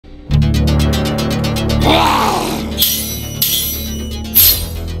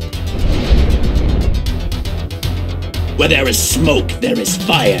Where there is smoke, there is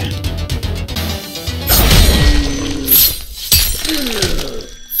fire.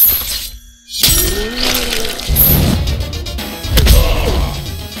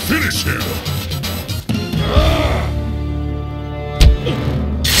 Finish him!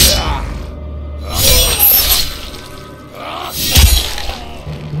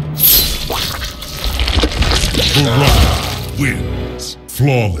 Kombat wins.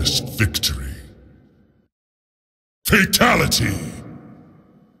 Flawless victory. Fatality!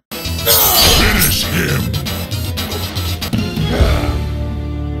 Finish him!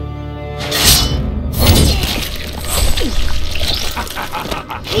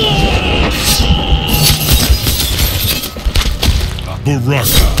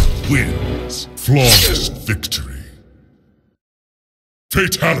 Baraka wins. Flawless victory.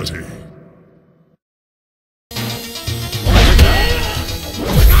 Fatality!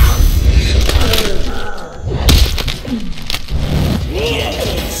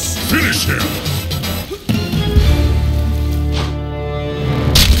 Finish him!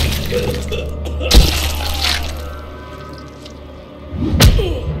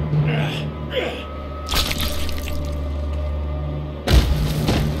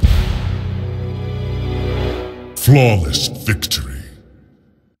 Flawless victory.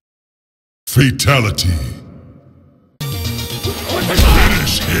 Fatality.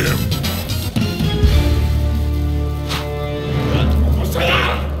 Finish him!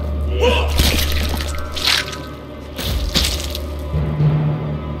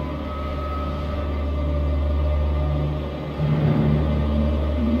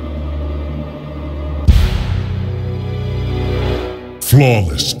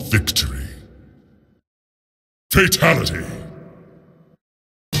 Flawless victory. Fatality.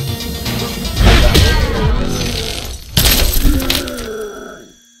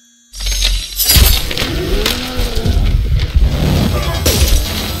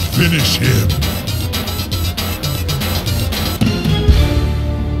 Finish him.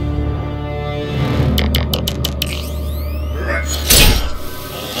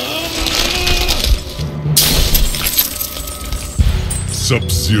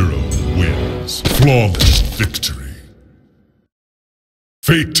 Sub-Zero wins. Flawless victory.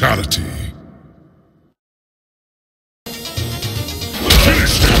 Fatality.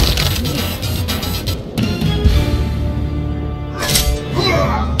 Finish him.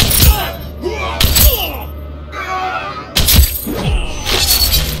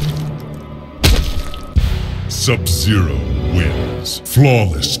 Sub-Zero wins.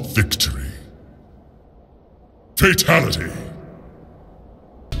 Flawless victory. Fatality.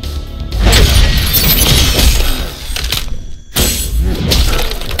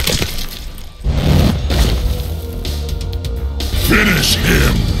 Finish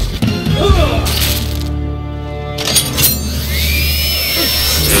him!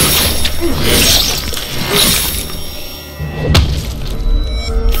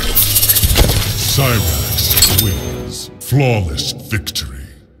 Cyrax wins. Flawless victory.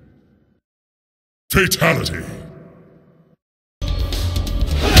 Fatality.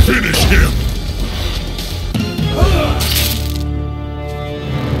 Finish him!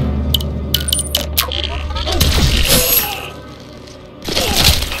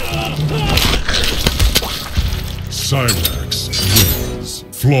 Cyrax wins.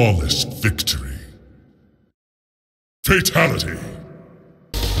 Flawless victory. Fatality.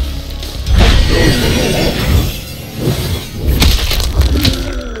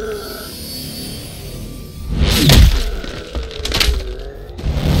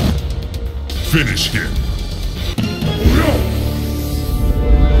 Finish him.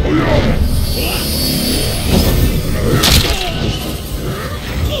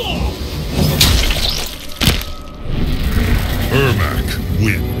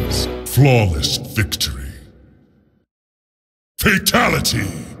 Wins. Flawless victory. Fatality.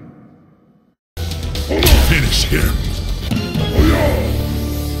 Finish him.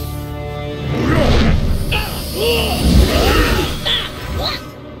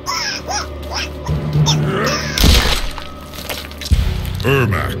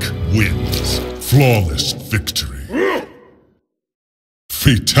 Ermac wins. Flawless victory.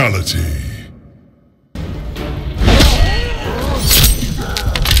 Fatality.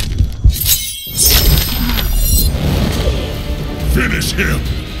 Finish him!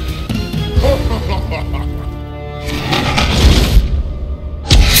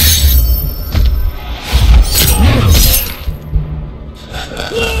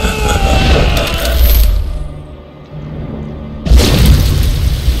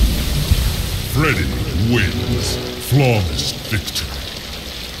 Freddy wins. Flawless victory.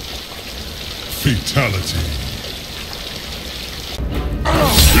 Fatality.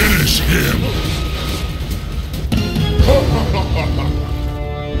 Finish him!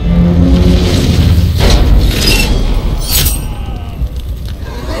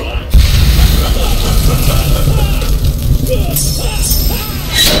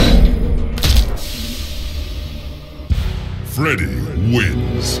 Freddy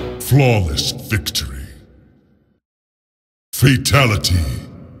wins. Flawless victory. Fatality.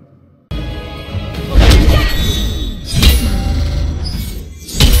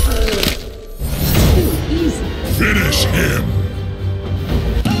 Finish him!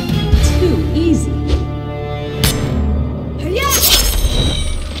 Too easy.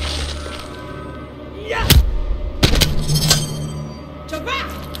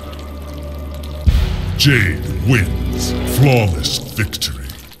 Jade wins. Flawless victory.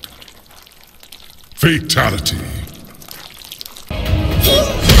 Fatality.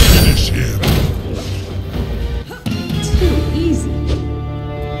 Finish him. Too easy.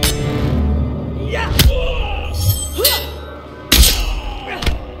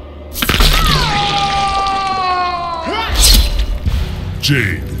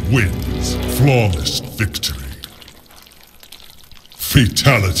 Jade wins. Flawless victory.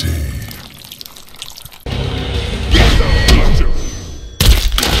 Fatality.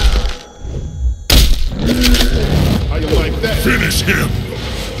 How you like that? Finish him!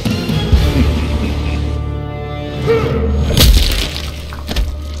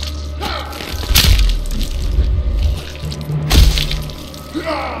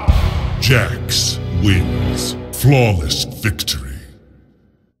 Jax wins. Flawless victory.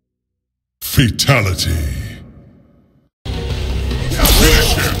 Fatality.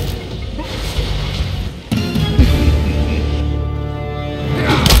 Finish him!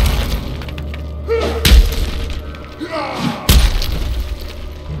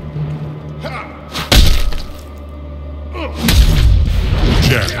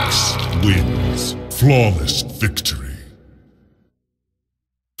 Jax wins. Flawless victory.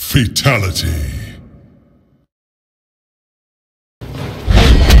 Fatality.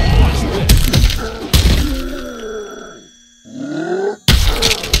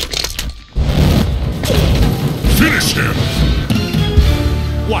 Finish him!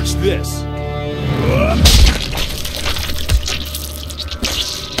 Watch this.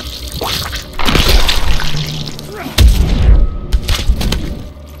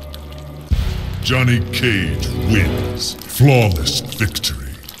 Johnny Cage wins. Flawless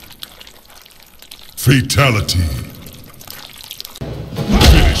victory. Fatality.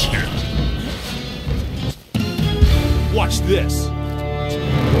 Finish him. Watch this.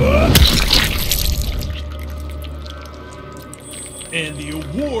 And the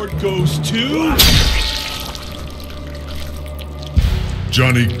award goes to...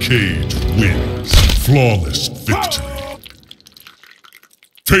 Johnny Cage wins. Flawless victory.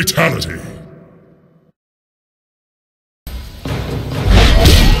 Fatality.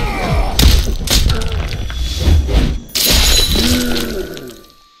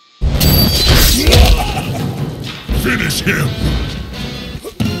 Finish him!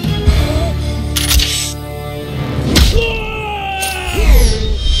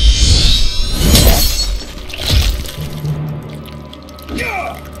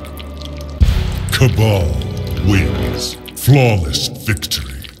 Cabal wins. Flawless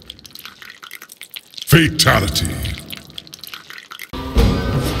victory. Fatality.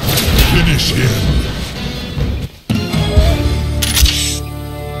 Finish him.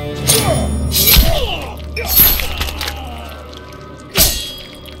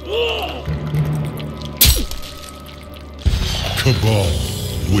 Cabal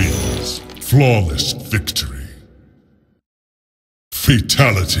wins. Flawless victory.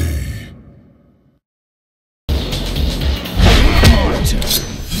 Fatality.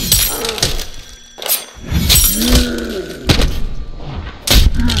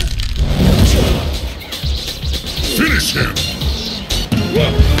 Finish him!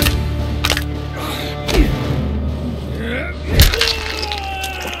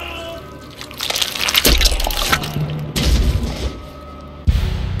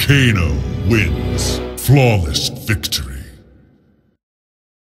 Kano wins. Flawless victory.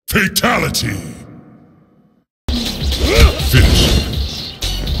 Fatality! Finish him.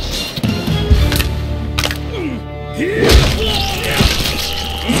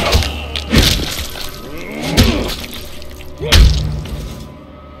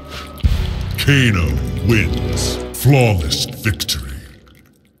 Kano wins. Flawless victory.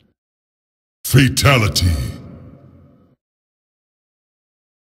 Fatality.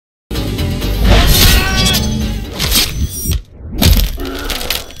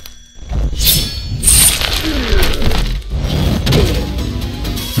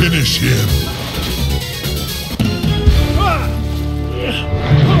 Finish him.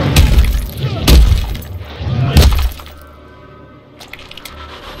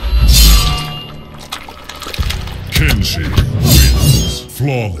 Kenshi wins.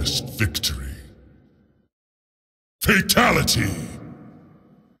 Flawless victory. Fatality.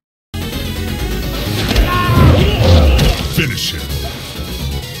 Finish him.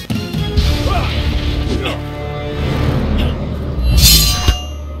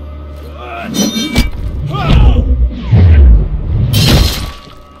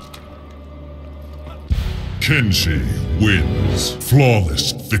 Kenshi wins.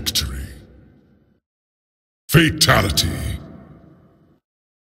 Flawless victory. Fatality.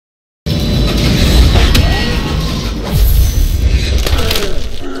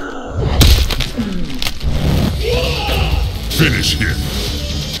 Finish him.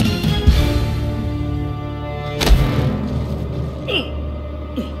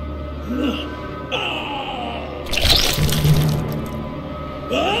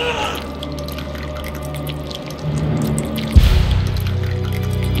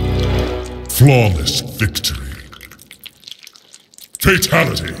 Flawless victory.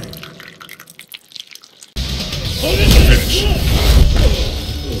 Fatality. Finish.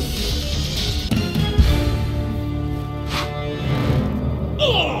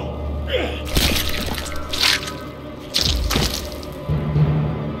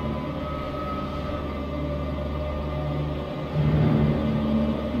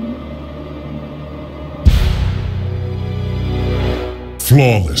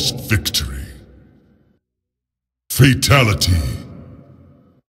 Flawless victory. Fatality.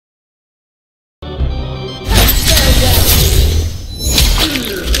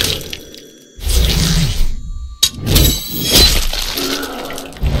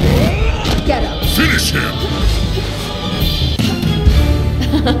 Get up. Finish him.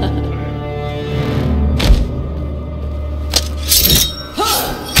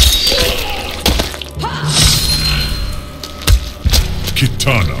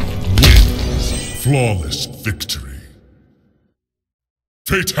 Kitana wins. Flawless victory.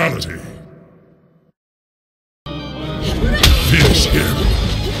 Fatality. Finish him.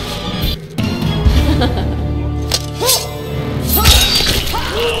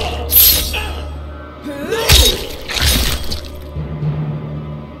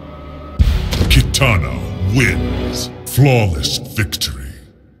 Kitana wins. Flawless victory.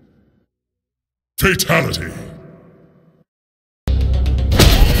 Fatality.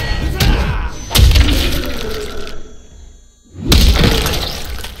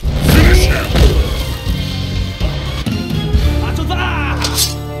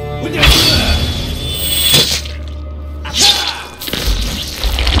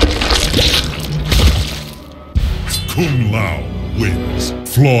 Kung Lao wins.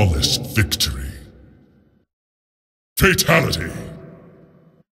 Flawless victory. Fatality.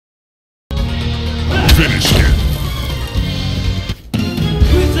 Finish him.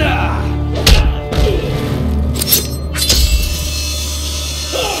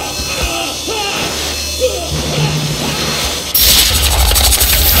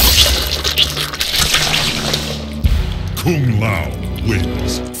 Kung Lao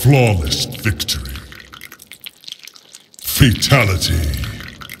wins. Flawless victory. Fatality.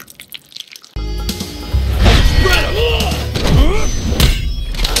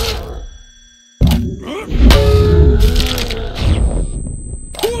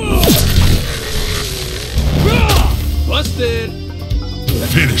 Busted!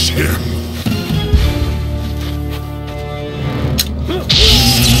 Finish him.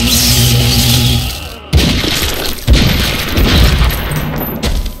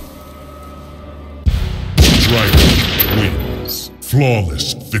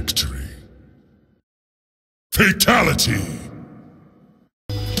 Flawless victory. Fatality.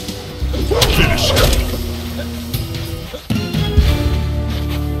 Finish him.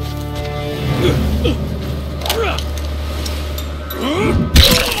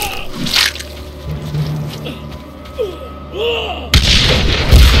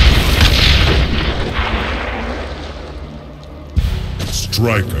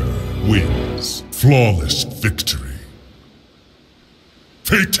 Striker wins. Flawless victory.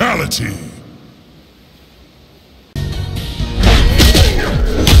 Fatality!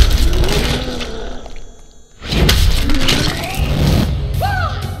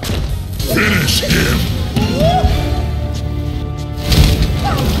 Finish him!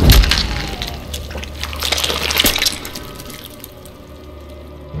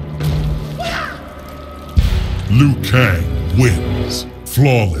 Liu Kang wins.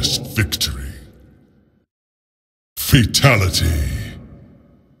 Flawless victory. Fatality.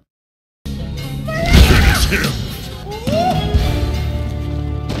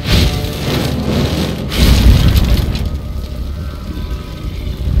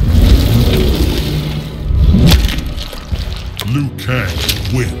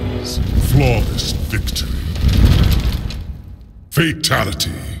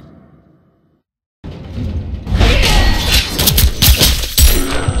 Fatality.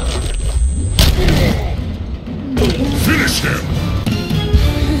 Finish him!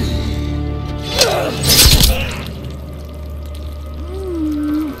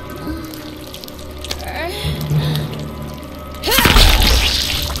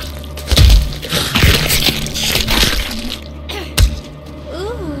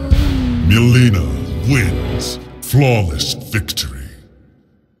 Melina wins. Flawless victory.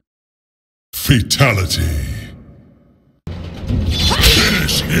 Fatality.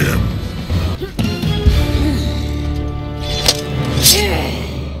 Finish him!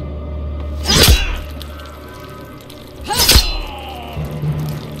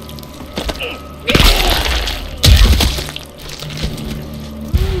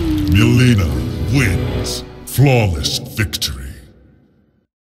 Melina wins. Flawless victory.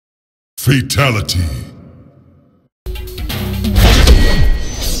 Fatality.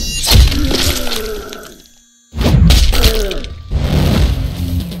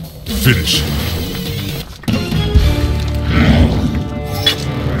 Finish.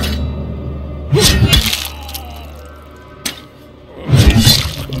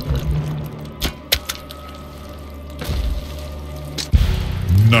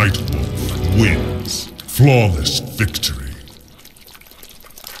 Nightwolf wins. Flawless victory.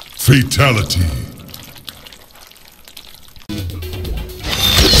 Fatality.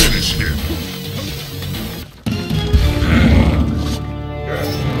 Finish him.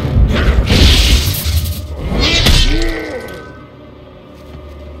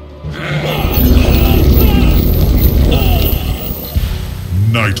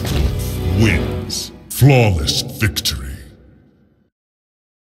 Nightwolf wins. Flawless victory.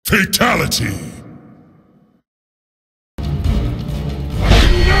 Fatality!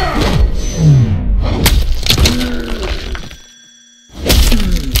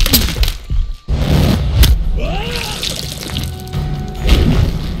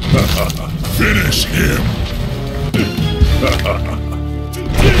 Finish him!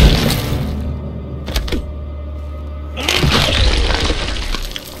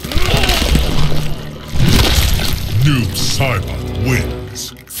 Noob Saibot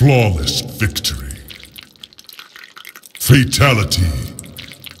wins. Flawless victory. Fatality.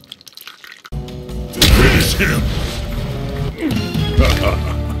 Finish him!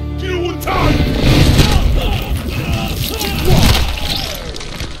 Kill with time!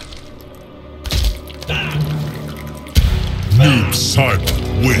 Noob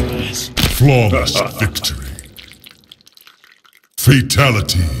Saibot wins. Flawless victory.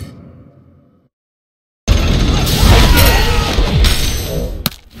 Fatality.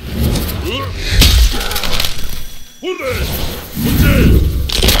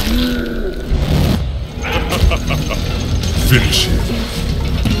 Finish him.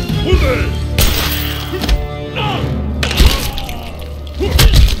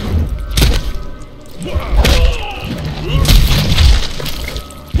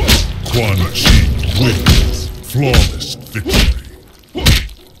 Quan Chi wins. Flawless victory.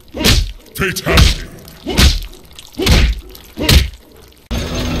 Fatality.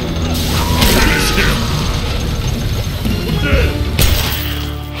 Finish him.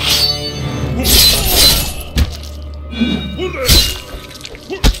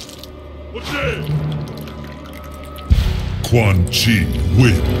 Quan Chi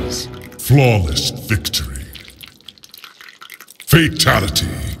wins. Flawless victory. Fatality.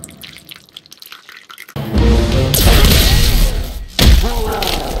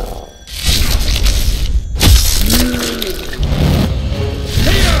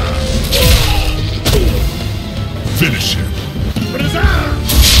 Finish him.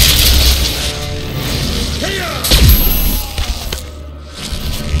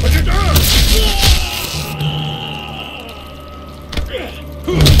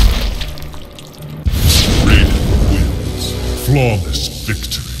 Flawless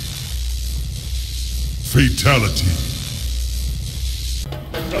victory. Fatality.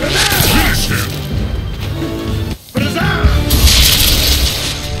 Finish him.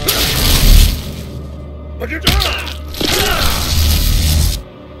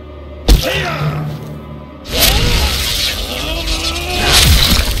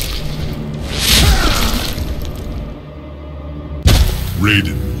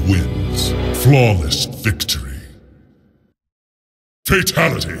 Raiden wins. Flawless victory.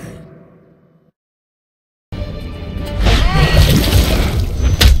 Fatality!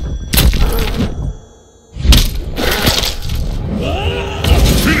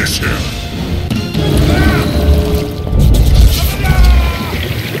 Finish him!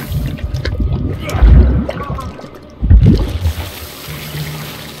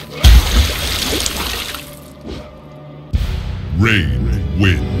 Rain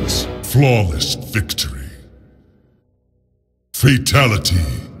wins. Flawless victory. Fatality.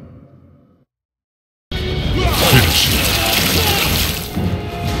 Finish it.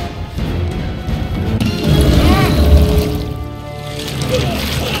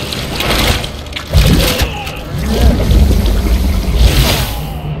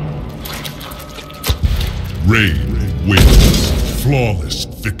 Rain wins. Flawless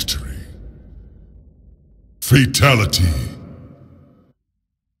victory. Fatality.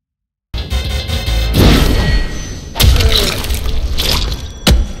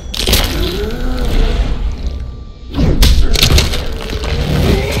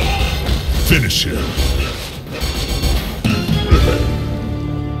 Finish him.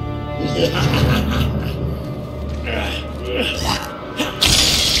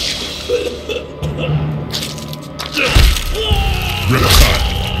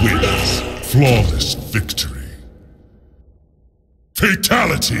 Reptile wins. Flawless victory.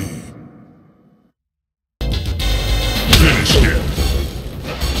 Fatality. Finish him.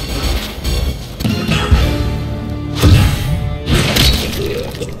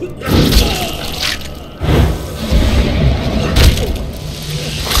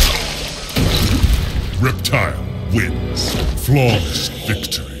 Reptile wins. Flawless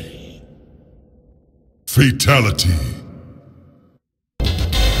victory. Fatality.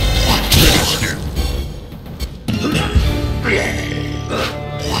 Finish him.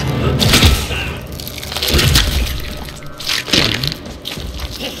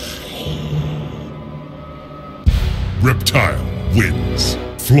 Reptile wins.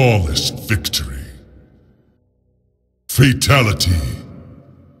 Flawless victory. Fatality.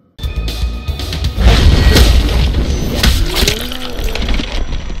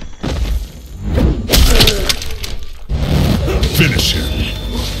 Finish him.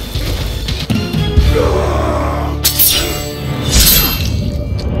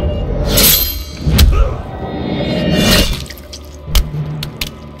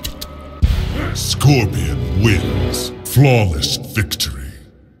 Scorpion wins. Flawless victory.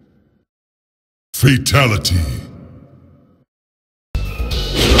 Fatality.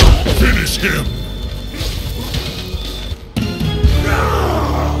 Finish him.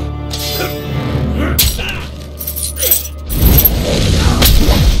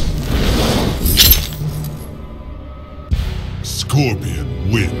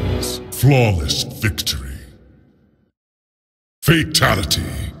 Scorpion wins. Flawless victory. Fatality.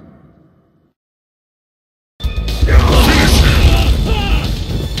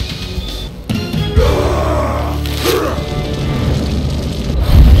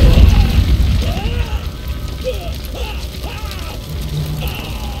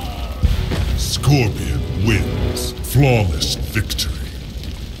 Scorpion wins. Flawless victory.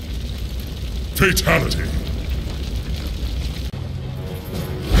 Fatality.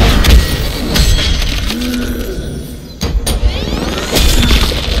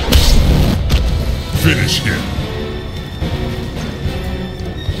 Finish him.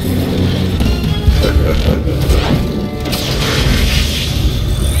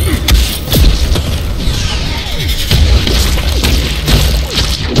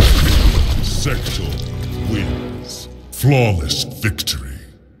 Sector wins. Flawless victory.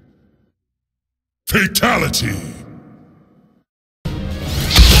 Fatality.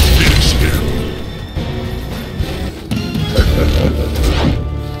 Finish him.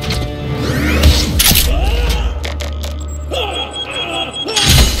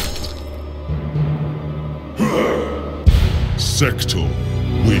 Sector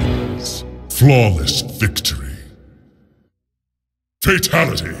wins. Flawless victory.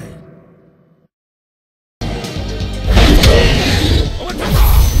 Fatality.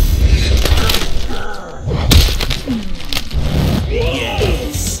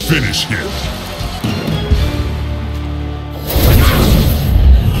 Finish him.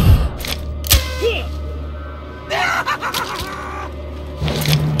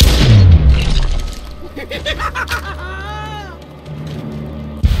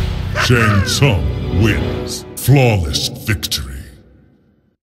 Shang Tsung wins. Flawless victory.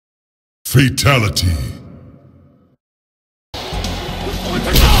 Fatality.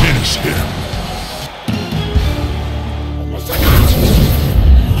 Finish him.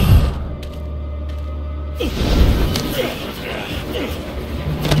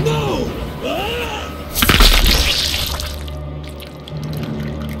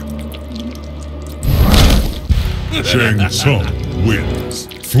 Shang Tsung wins.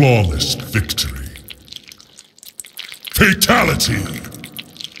 Flawless victory. Fatality!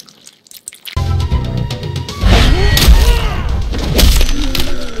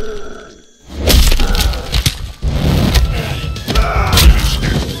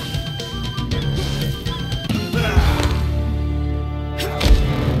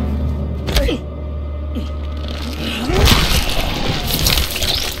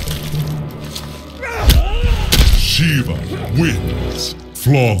 Shiva wins.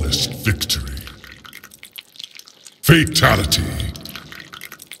 Flawless victory. Fatality.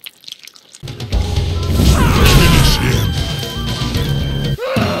 Finish him.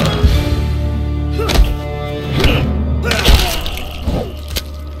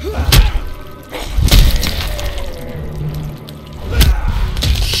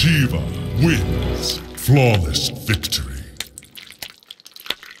 Shiva wins. Flawless victory.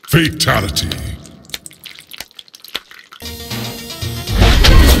 Fatality.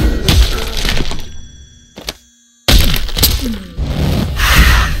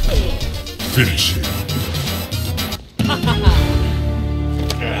 Finish him.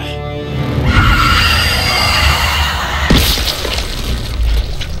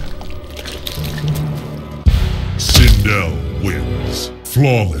 Sindel wins.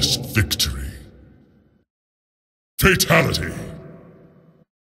 Flawless victory. Fatality.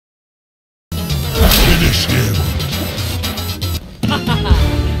 Finish him.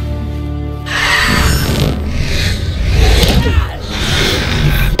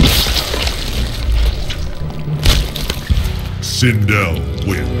 Sindel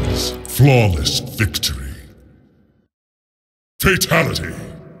wins. Flawless victory. Fatality.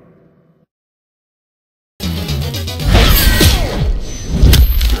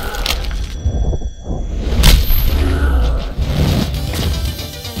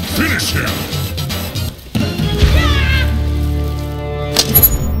 Finish him.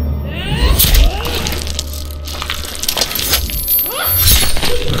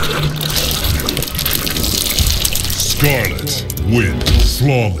 Scarlet wins.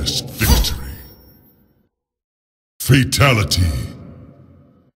 Flawless victory. Fatality.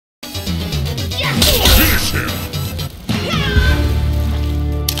 Finish him.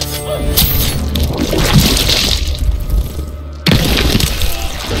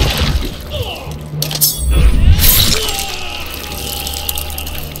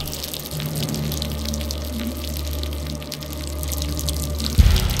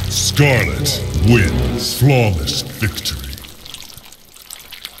 Scarlet wins. Flawless victory.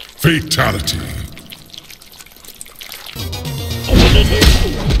 Fatality.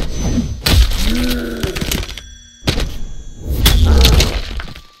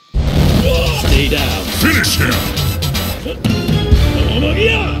 Stay down. Finish him.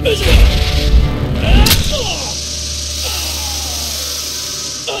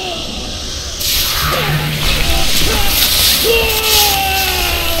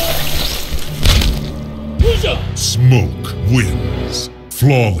 Smoke wins.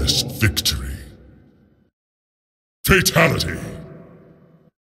 Flawless victory. Fatality.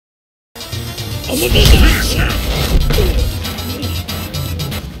 Finish him.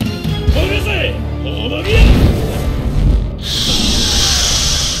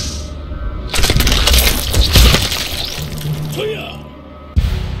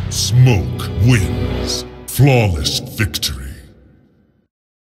 Smoke wins. Flawless victory.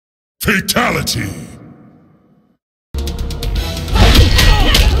 Fatality.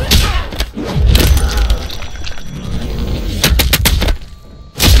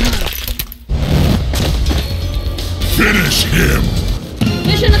 Finish him!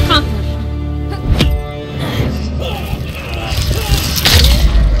 Mission accomplished.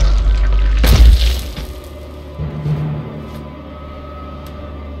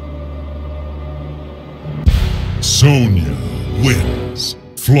 Sonya wins.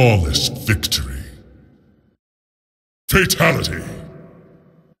 Flawless victory. Fatality.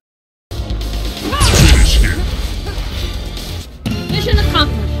 Finish him. Mission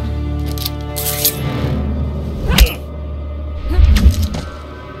accomplished.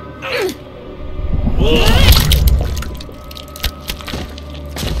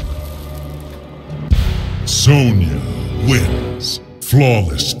 Sonya wins.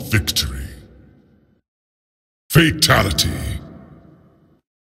 Flawless victory. Fatality.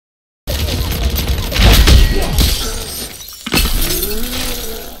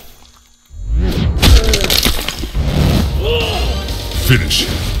 Finish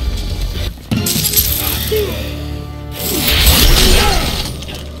him.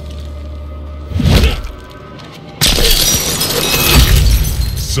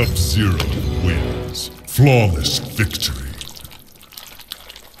 Sub-Zero wins. Flawless victory.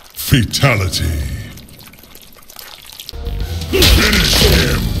 Fatality. Finish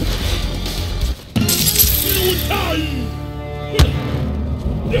him!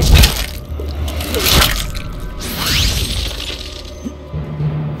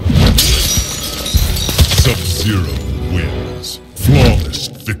 Sub-Zero wins. Flawless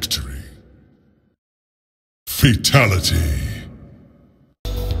victory. Fatality.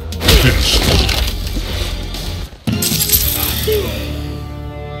 Finish him.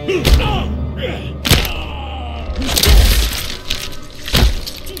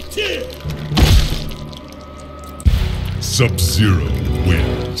 Sub-Zero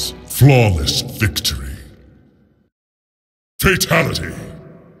wins. Flawless victory. Fatality.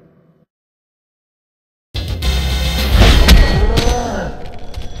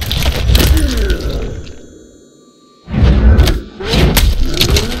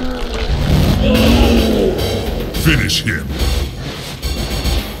 Finish him.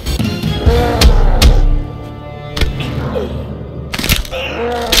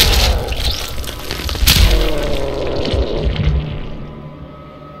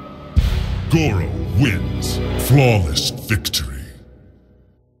 Goro wins. Flawless victory.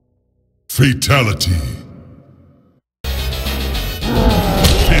 Fatality.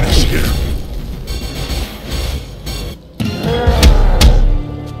 Finish him.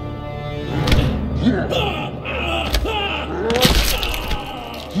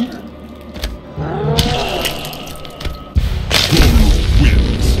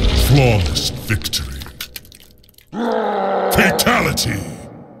 Flawless victory. Fatality.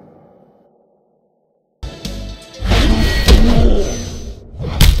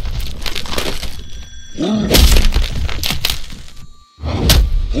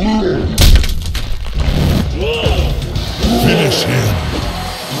 Finish him.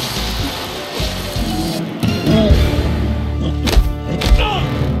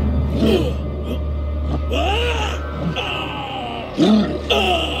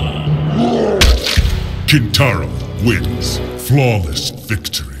 Kintaro wins. Flawless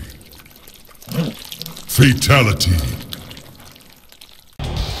victory. Fatality.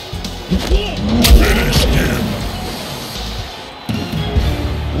 Finish him.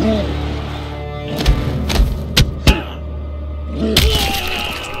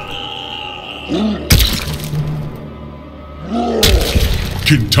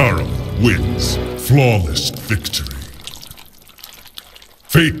 Kintaro wins. Flawless victory.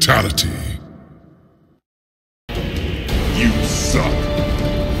 Fatality. You suck.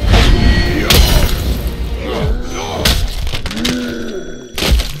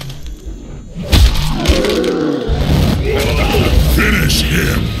 Finish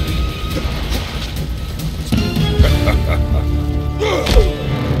him.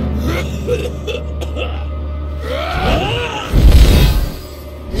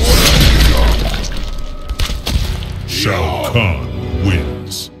 Shao Kahn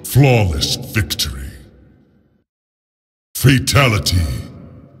wins. Flawless victory. Fatality.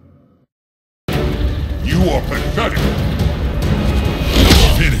 You are pathetic.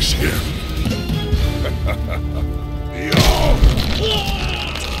 Finish him.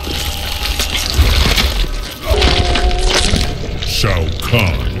 Shao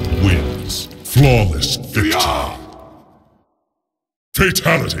Kahn wins. Flawless victory.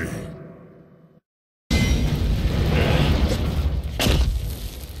 Fatality.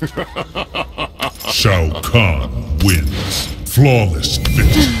 Shao Kahn wins. Flawless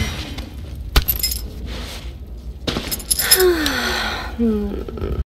victory.